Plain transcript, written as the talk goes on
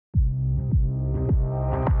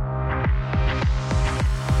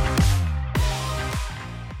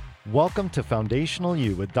Welcome to Foundational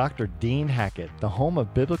You with Dr. Dean Hackett, the home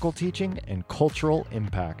of biblical teaching and cultural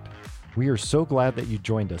impact. We are so glad that you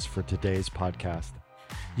joined us for today's podcast.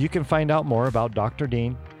 You can find out more about Dr.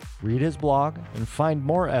 Dean, read his blog, and find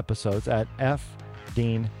more episodes at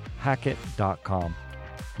fdeanhackett.com.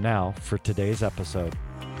 Now for today's episode.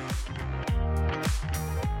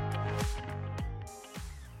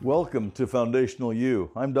 Welcome to Foundational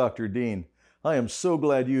You. I'm Dr. Dean. I am so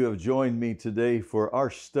glad you have joined me today for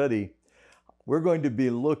our study. We're going to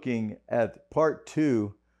be looking at part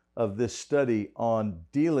 2 of this study on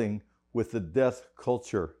dealing with the death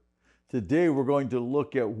culture. Today we're going to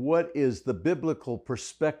look at what is the biblical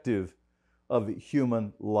perspective of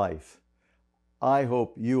human life. I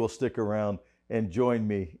hope you will stick around and join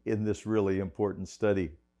me in this really important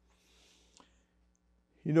study.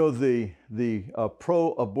 You know, the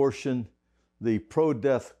pro-abortion, the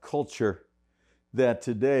pro-death culture that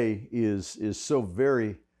today is so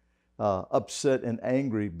very upset and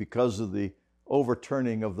angry because of the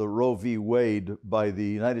overturning of the Roe v. Wade by the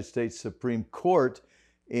United States Supreme Court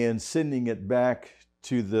and sending it back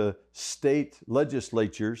to the state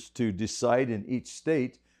legislatures to decide in each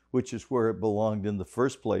state, which is where it belonged in the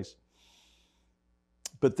first place.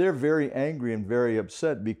 But they're very angry and very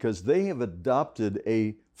upset because they have adopted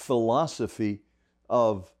a philosophy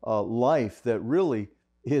of life that really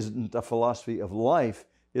isn't a philosophy of life,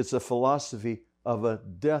 it's a philosophy of a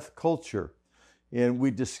death culture. And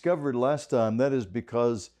we discovered last time that is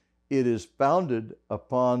because it is founded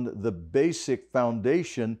upon the basic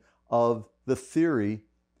foundation of the theory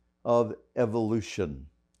of evolution.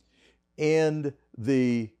 And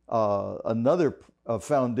the another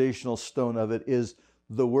foundational stone of it is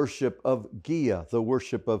the worship of Gaia, the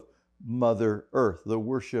worship of Mother Earth, the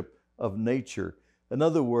worship of nature. In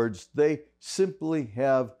other words, they simply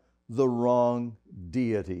have the wrong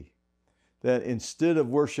deity. That instead of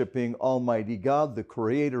worshiping Almighty God, the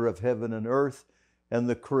creator of heaven and earth, and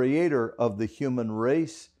the creator of the human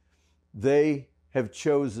race, they have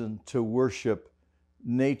chosen to worship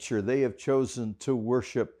nature. They have chosen to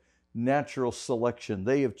worship natural selection.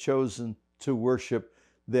 They have chosen to worship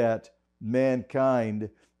that mankind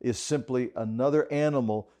is simply another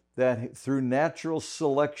animal that through natural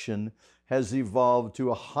selection has evolved to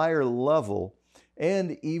a higher level,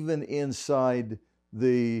 and even inside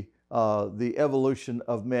the evolution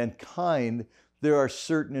of mankind, there are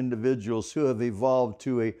certain individuals who have evolved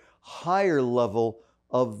to a higher level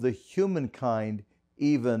of the humankind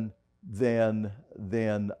even than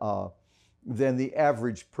the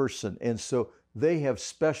average person, and so they have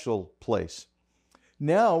special place.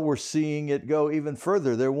 Now we're seeing it go even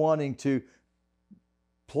further. They're wanting to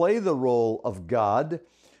play the role of God,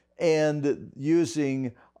 and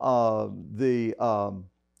using the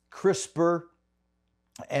CRISPR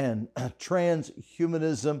and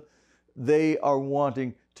transhumanism, they are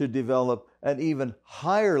wanting to develop an even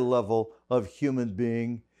higher level of human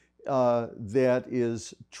being that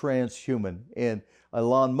is transhuman. And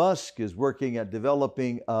Elon Musk is working at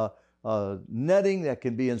developing a netting that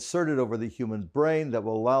can be inserted over the human brain that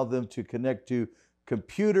will allow them to connect to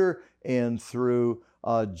computer, and through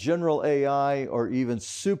general AI or even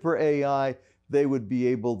super AI, they would be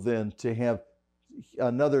able then to have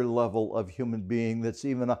another level of human being that's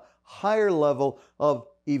even a higher level of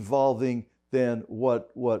evolving than what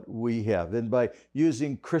we have. And by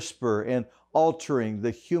using CRISPR and altering the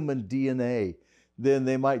human DNA, then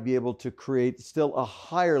they might be able to create still a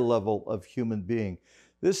higher level of human being.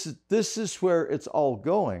 This is where it's all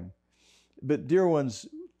going. But dear ones,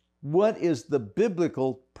 what is the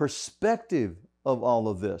biblical perspective of all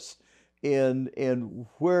of this? And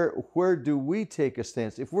where do we take a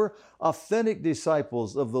stance? If we're authentic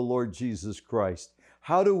disciples of the Lord Jesus Christ,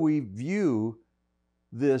 how do we view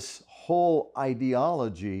this whole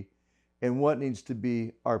ideology, and what needs to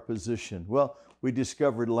be our position? Well, we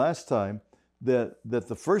discovered last time that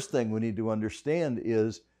the first thing we need to understand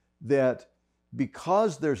is that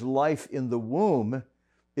because there's life in the womb,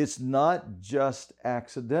 it's not just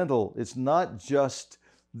accidental. It's not just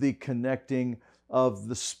the connecting of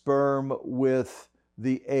the sperm with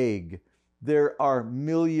the egg. There are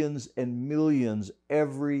millions and millions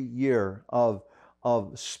every year of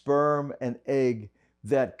sperm and egg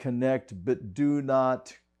that connect but do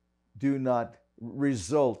not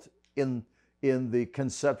result in the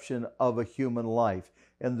conception of a human life.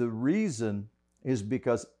 And the reason is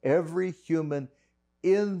because every human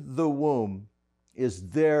in the womb is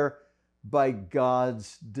there by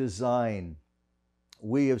God's design.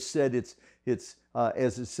 We have said it's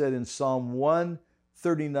as it said in Psalm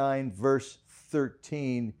 139, verse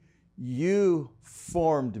 13, "You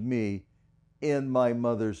formed me in my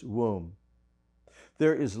mother's womb."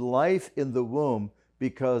 There is life in the womb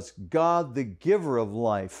because God, the giver of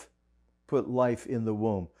life, put life in the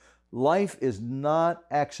womb. Life is not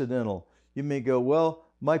accidental. You may go, well,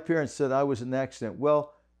 my parents said I was an accident.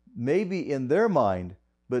 Well, maybe in their mind,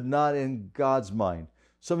 but not in God's mind.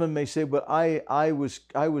 Someone may say, but I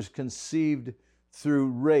was conceived through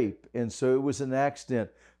rape, and so it was an accident.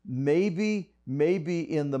 Maybe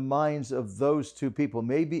in the minds of those two people,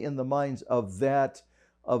 maybe in the minds of that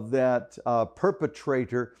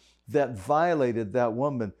perpetrator that violated that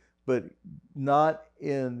woman, but not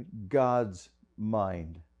in God's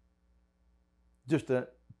mind. Just a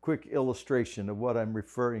quick illustration of what I'm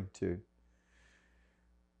referring to.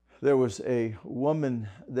 There was a woman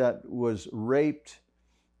that was raped,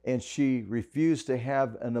 and she refused to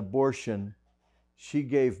have an abortion. She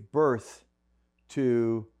gave birth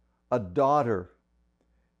to a daughter.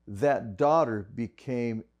 That daughter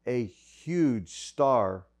became a huge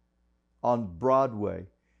star on Broadway.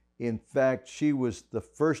 In fact, she was the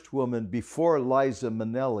first woman, before Liza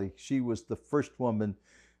Minnelli, she was the first woman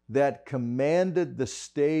that commanded the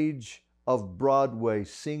stage of Broadway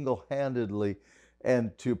single-handedly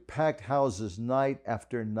and to packed houses night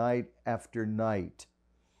after night after night.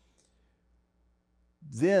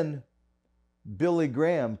 Then Billy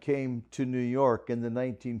Graham came to New York in the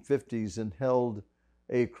 1950s and held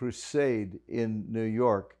a crusade in New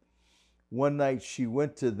York. One night she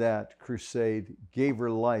went to that crusade, gave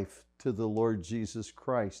her life to the Lord Jesus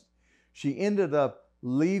Christ. She ended up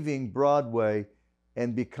leaving Broadway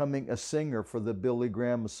and becoming a singer for the Billy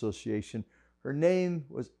Graham Association. Her name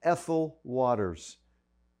was Ethel Waters.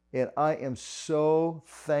 And I am so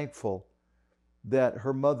thankful that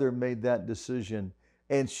her mother made that decision.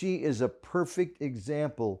 And she is a perfect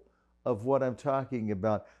example of what I'm talking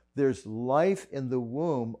about. There's life in the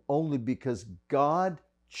womb only because God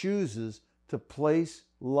chooses to place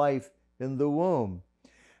life in the womb.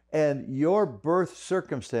 And your birth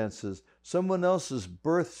circumstances, someone else's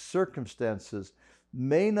birth circumstances,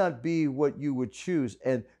 may not be what you would choose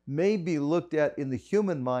and may be looked at in the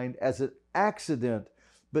human mind as an accident,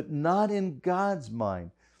 but not in God's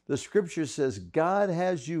mind. The scripture says God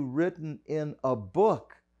has you written in a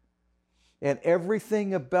book, and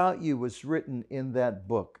everything about you was written in that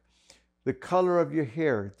book. The color of your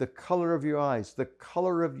hair, the color of your eyes, the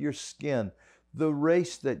color of your skin, the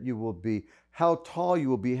race that you will be, how tall you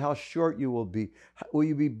will be, how short you will be. Will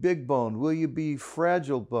you be big boned? Will you be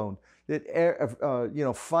fragile boned?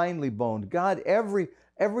 Finely boned. God,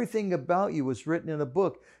 everything about you was written in a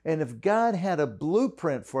book. And if God had a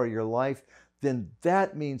blueprint for your life, then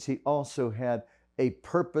that means He also had a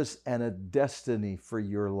purpose and a destiny for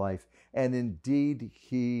your life. And indeed,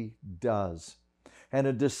 He does. And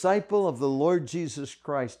a disciple of the Lord Jesus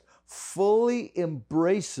Christ fully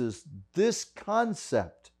embraces this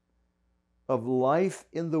concept of life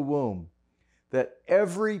in the womb, that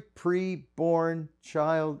every pre-born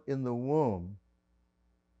child in the womb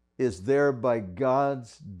is there by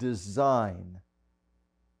God's design.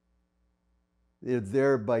 They're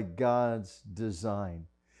there by God's design.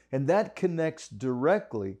 And that connects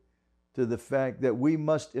directly to the fact that we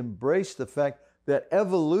must embrace the fact that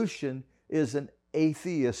evolution is an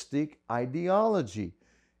atheistic ideology.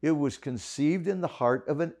 It was conceived in the heart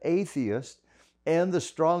of an atheist, and the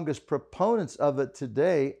strongest proponents of it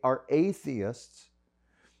today are atheists.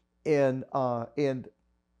 And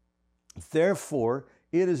therefore,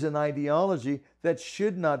 it is an ideology that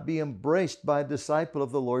should not be embraced by a disciple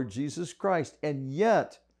of the Lord Jesus Christ. And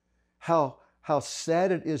yet, how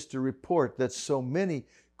sad it is to report that so many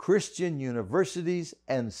Christian universities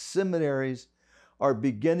and seminaries are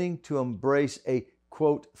beginning to embrace a,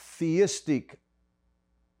 quote, theistic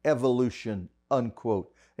evolution,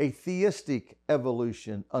 unquote. A theistic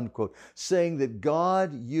evolution, unquote, saying that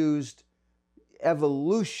God used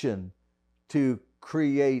evolution to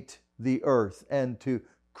create the earth and to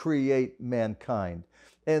create mankind.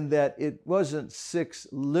 And that it wasn't 6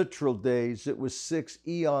 literal days, it was 6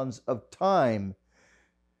 eons of time.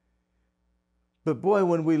 But boy,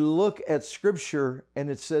 when we look at Scripture and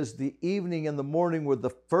it says the evening and the morning were the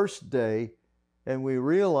first day, and we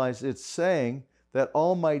realize it's saying that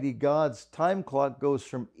Almighty God's time clock goes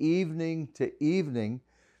from evening to evening,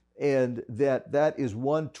 and that is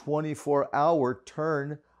one 24-hour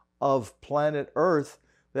turn of planet Earth,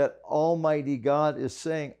 that Almighty God is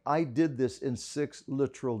saying, I did this in 6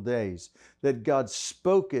 literal days, that God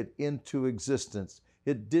spoke it into existence.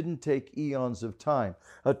 It didn't take eons of time.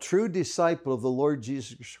 A true disciple of the Lord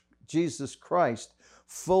Jesus Christ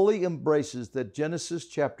fully embraces that Genesis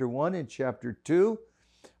chapter 1 and chapter 2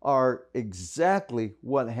 are exactly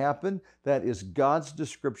what happened. That is God's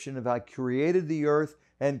description of how He created the earth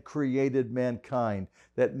and created mankind.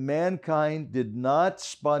 That mankind did not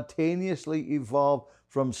spontaneously evolve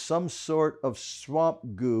from some sort of swamp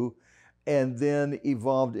goo and then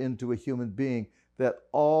evolved into a human being. That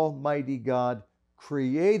Almighty God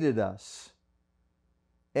created us,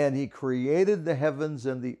 and He created the heavens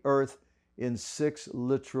and the earth in 6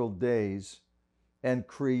 literal days and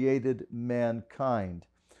created mankind.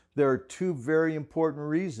 There are 2 very important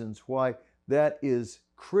reasons why that is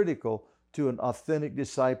critical to an authentic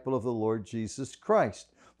disciple of the Lord Jesus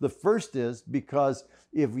Christ. The first is because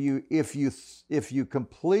if you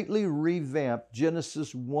completely revamp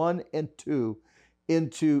Genesis 1 and 2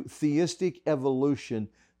 into theistic evolution,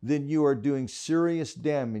 then you are doing serious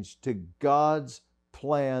damage to God's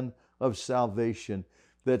plan of salvation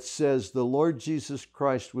that says the Lord Jesus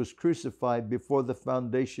Christ was crucified before the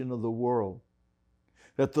foundation of the world.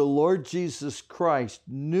 That the Lord Jesus Christ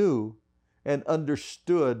knew and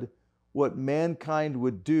understood what mankind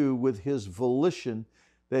would do with His volition,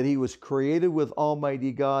 that He was created with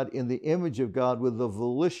Almighty God in the image of God with the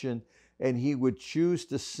volition, and He would choose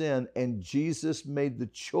to sin, and Jesus made the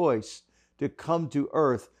choice to come to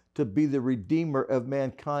earth to be the Redeemer of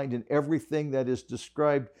mankind and everything that is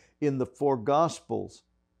described in the 4 Gospels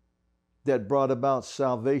that brought about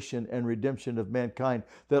salvation and redemption of mankind.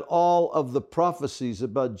 That all of the prophecies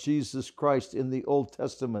about Jesus Christ in the Old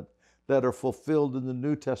Testament that are fulfilled in the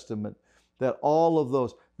New Testament, that all of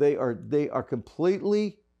those, they are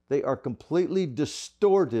completely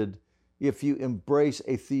distorted if you embrace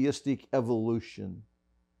a theistic evolution.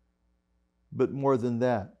 But more than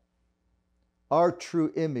that, our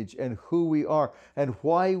true image and who we are and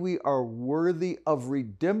why we are worthy of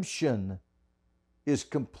redemption is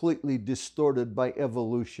completely distorted by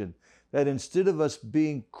evolution. That instead of us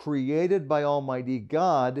being created by Almighty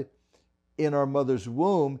God in our mother's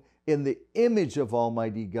womb, in the image of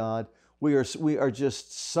Almighty God, we are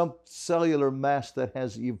just some cellular mass that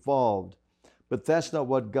has evolved. But that's not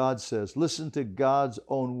what God says. Listen to God's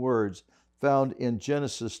own words found in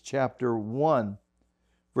Genesis chapter 1,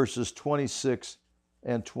 verses 26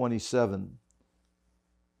 and 27.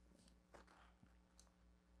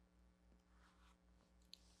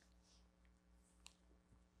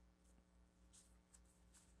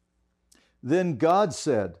 Then God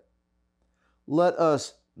said, "Let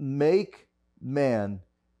us make man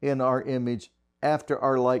in our image after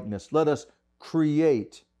our likeness." Let us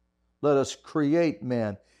create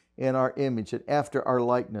man in our image and after our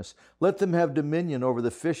likeness. Let them have dominion over the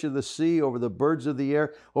fish of the sea, over the birds of the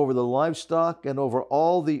air, over the livestock, and over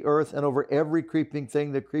all the earth, and over every creeping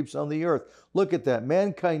thing that creeps on the earth. Look at that.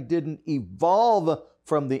 Mankind didn't evolve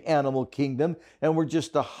from the animal kingdom, and we're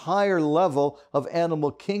just a higher level of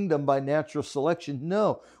animal kingdom by natural selection.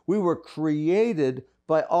 No, we were created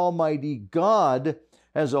by Almighty God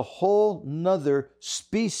as a whole nother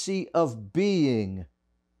species of being.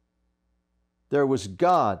 There was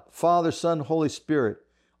God, Father, Son, Holy Spirit,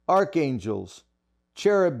 archangels,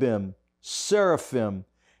 cherubim, seraphim,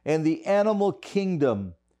 and the animal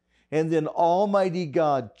kingdom. And then Almighty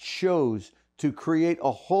God chose to create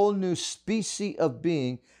a whole new species of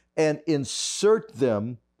being and insert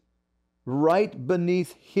them right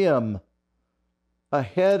beneath Him,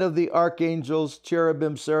 ahead of the archangels,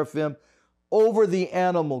 cherubim, seraphim, over the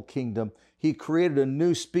animal kingdom. He created a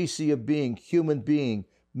new species of being, human being,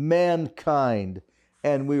 mankind,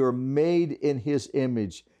 and we were made in His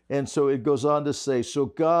image. And so it goes on to say, so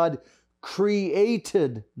God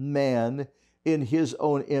created man in His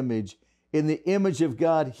own image. In the image of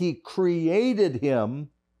God, He created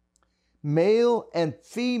him, male and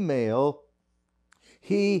female,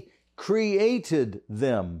 He created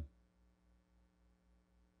them.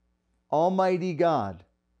 Almighty God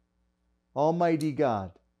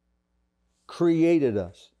created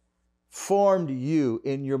us, formed you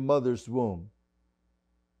in your mother's womb,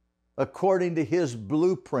 according to His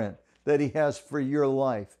blueprint that He has for your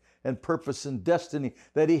life and purpose and destiny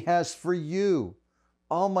that He has for you.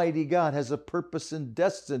 Almighty God has a purpose and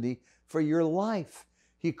destiny for your life.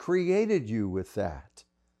 He created you with that.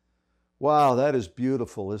 Wow, that is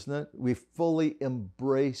beautiful, isn't it? We fully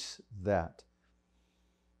embrace that.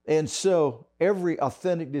 And so every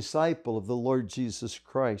authentic disciple of the Lord Jesus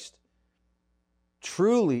Christ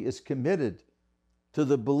truly is committed to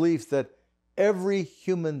the belief that every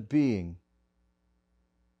human being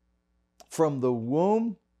from the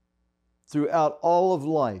womb throughout all of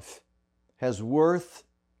life has worth,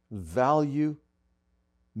 value,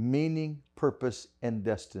 meaning, purpose, and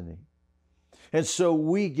destiny. And so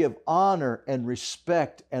we give honor and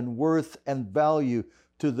respect and worth and value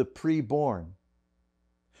to the preborn.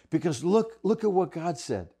 Because look at what God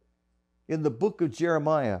said in the book of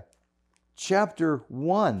Jeremiah, chapter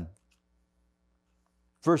 1,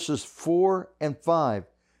 verses 4 and 5,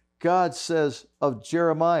 God says of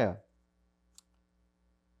Jeremiah,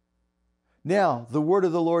 "Now the word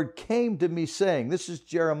of the Lord came to me saying," this is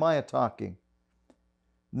Jeremiah talking.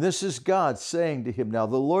 This is God saying to him, "Now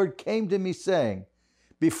the Lord came to me saying,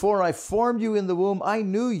 before I formed you in the womb, I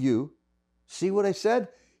knew you." See what I said?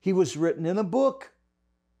 He was written in a book.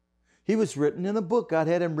 He was written in a book. God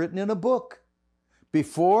had him written in a book.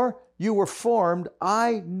 Before you were formed,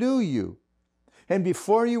 I knew you. And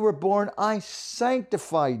before you were born, I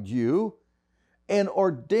sanctified you and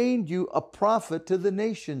ordained you a prophet to the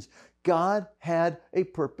nations. God had a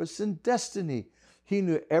purpose and destiny. He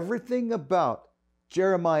knew everything about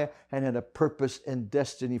Jeremiah and had a purpose and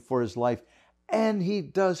destiny for his life. And he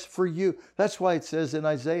does for you. That's why it says in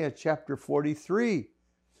Isaiah chapter 43,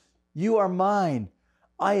 "You are mine.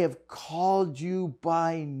 I have called you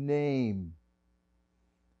by name."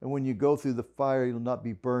 And when you go through the fire, you'll not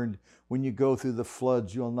be burned. When you go through the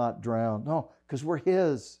floods, you'll not drown. No, because we're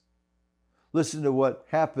his. Listen to what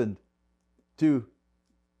happened to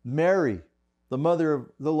Mary, the mother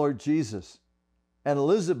of the Lord Jesus, and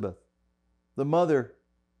Elizabeth, the mother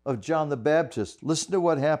of John the Baptist. Listen to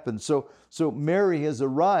what happened. So Mary has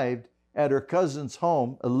arrived at her cousin's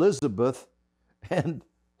home, Elizabeth, and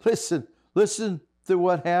listen to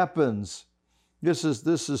what happens. This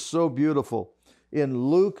is so beautiful. In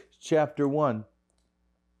Luke chapter 1,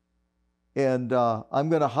 and I'm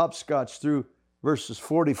going to hopscotch through verses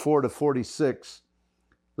 44 to 46.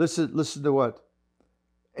 Listen to what.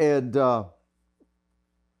 And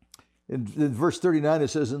in verse 39 it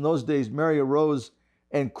says, "In those days Mary arose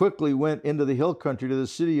and quickly went into the hill country to the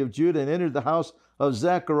city of Judah and entered the house of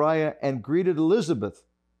Zechariah and greeted Elizabeth.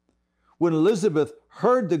 When Elizabeth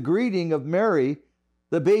heard the greeting of Mary,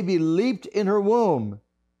 the baby leaped in her womb."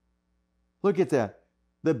 Look at that.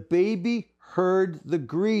 The baby heard the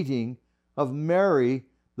greeting of Mary,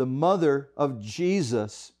 the mother of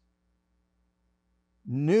Jesus,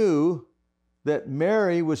 knew that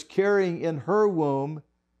Mary was carrying in her womb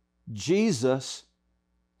Jesus,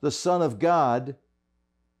 the Son of God,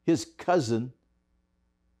 his cousin.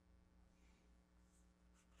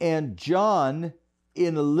 And John,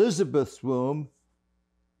 in Elizabeth's womb,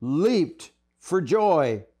 leaped for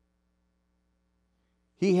joy.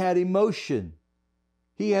 He had emotion.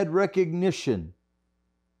 He had recognition.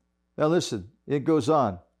 Now listen, it goes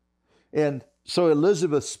on. And so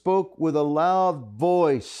Elizabeth spoke with a loud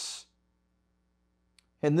voice.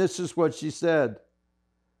 And this is what she said.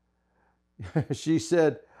 She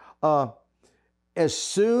said, "As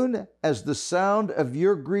soon as the sound of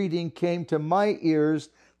your greeting came to my ears,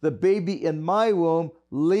 the baby in my womb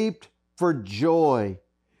leaped for joy."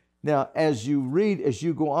 Now, as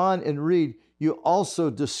you go on and read, you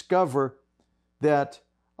also discover that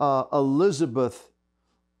Elizabeth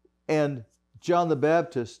and John the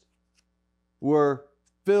Baptist were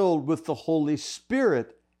filled with the Holy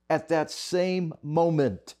Spirit at that same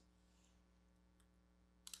moment.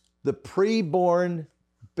 The preborn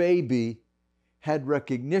baby had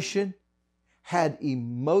recognition, had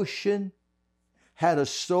emotion, had a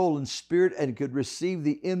soul and spirit, and could receive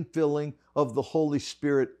the infilling of the Holy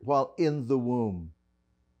Spirit while in the womb.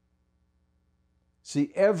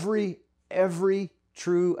 See, every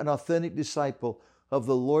true and authentic disciple of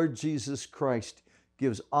the Lord Jesus Christ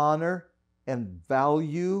gives honor and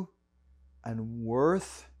value and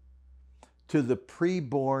worth to the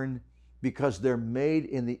preborn because they're made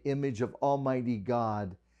in the image of Almighty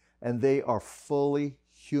God and they are fully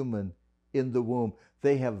human in the womb.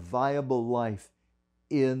 They have viable life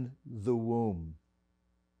in the womb.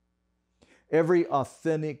 Every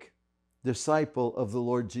authentic disciple of the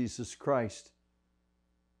Lord Jesus Christ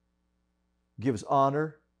gives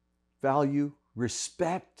honor, value,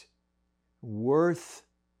 respect, worth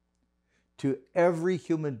to every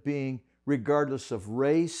human being, regardless of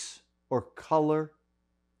race or color,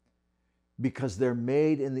 because they're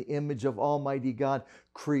made in the image of Almighty God,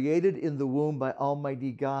 created in the womb by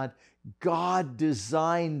Almighty God. God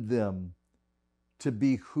designed them to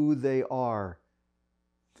be who they are.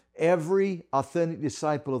 Every authentic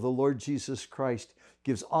disciple of the Lord Jesus Christ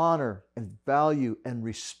gives honor and value and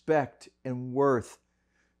respect and worth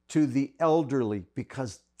to the elderly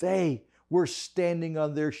because they were standing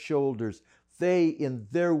on their shoulders. They, in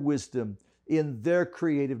their wisdom, in their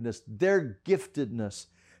creativeness, their giftedness,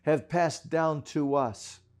 have passed down to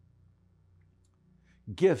us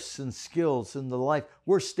gifts and skills in the life.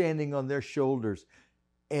 We're standing on their shoulders.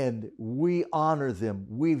 And we honor them,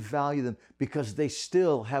 we value them because they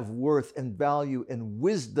still have worth and value and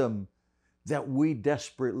wisdom that we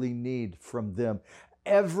desperately need from them.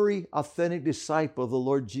 Every authentic disciple of the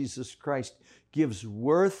Lord Jesus Christ gives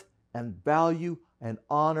worth and value and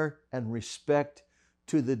honor and respect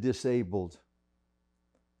to the disabled.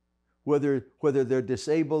 Whether they're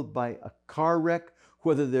disabled by a car wreck,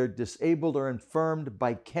 whether they're disabled or infirmed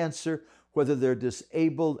by cancer, whether they're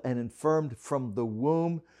disabled and infirmed from the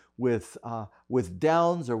womb with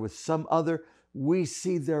Downs or with some other, we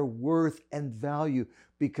see their worth and value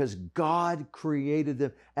because God created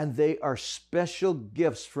them and they are special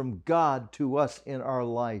gifts from God to us in our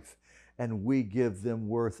life, and we give them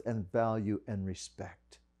worth and value and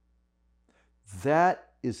respect.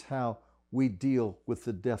 That is how we deal with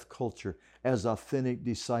the deaf culture as authentic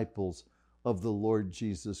disciples of the Lord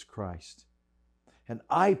Jesus Christ. And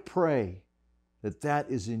I pray that that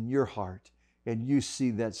is in your heart and you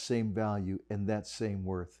see that same value and that same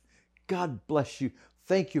worth. God bless you.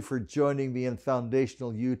 Thank you for joining me in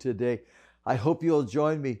Foundational You today. I hope you'll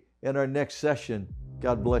join me in our next session.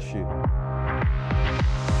 God bless you.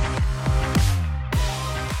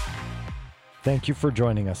 Thank you for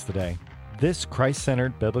joining us today. This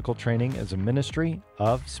Christ-centered biblical training is a ministry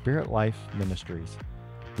of Spirit Life Ministries.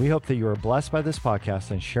 We hope that you are blessed by this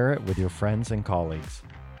podcast and share it with your friends and colleagues.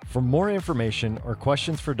 For more information or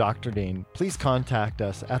questions for Dr. Dean, please contact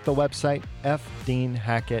us at the website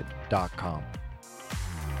fdeanhackett.com.